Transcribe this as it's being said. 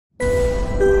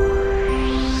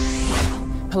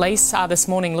Police are this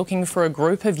morning looking for a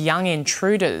group of young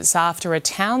intruders after a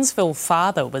Townsville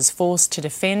father was forced to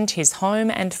defend his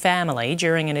home and family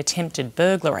during an attempted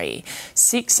burglary.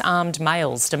 6 armed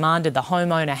males demanded the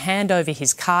homeowner hand over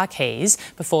his car keys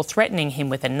before threatening him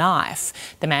with a knife.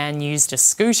 The man used a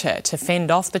scooter to fend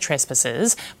off the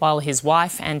trespassers while his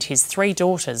wife and his 3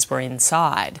 daughters were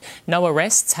inside. No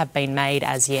arrests have been made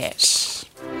as yet.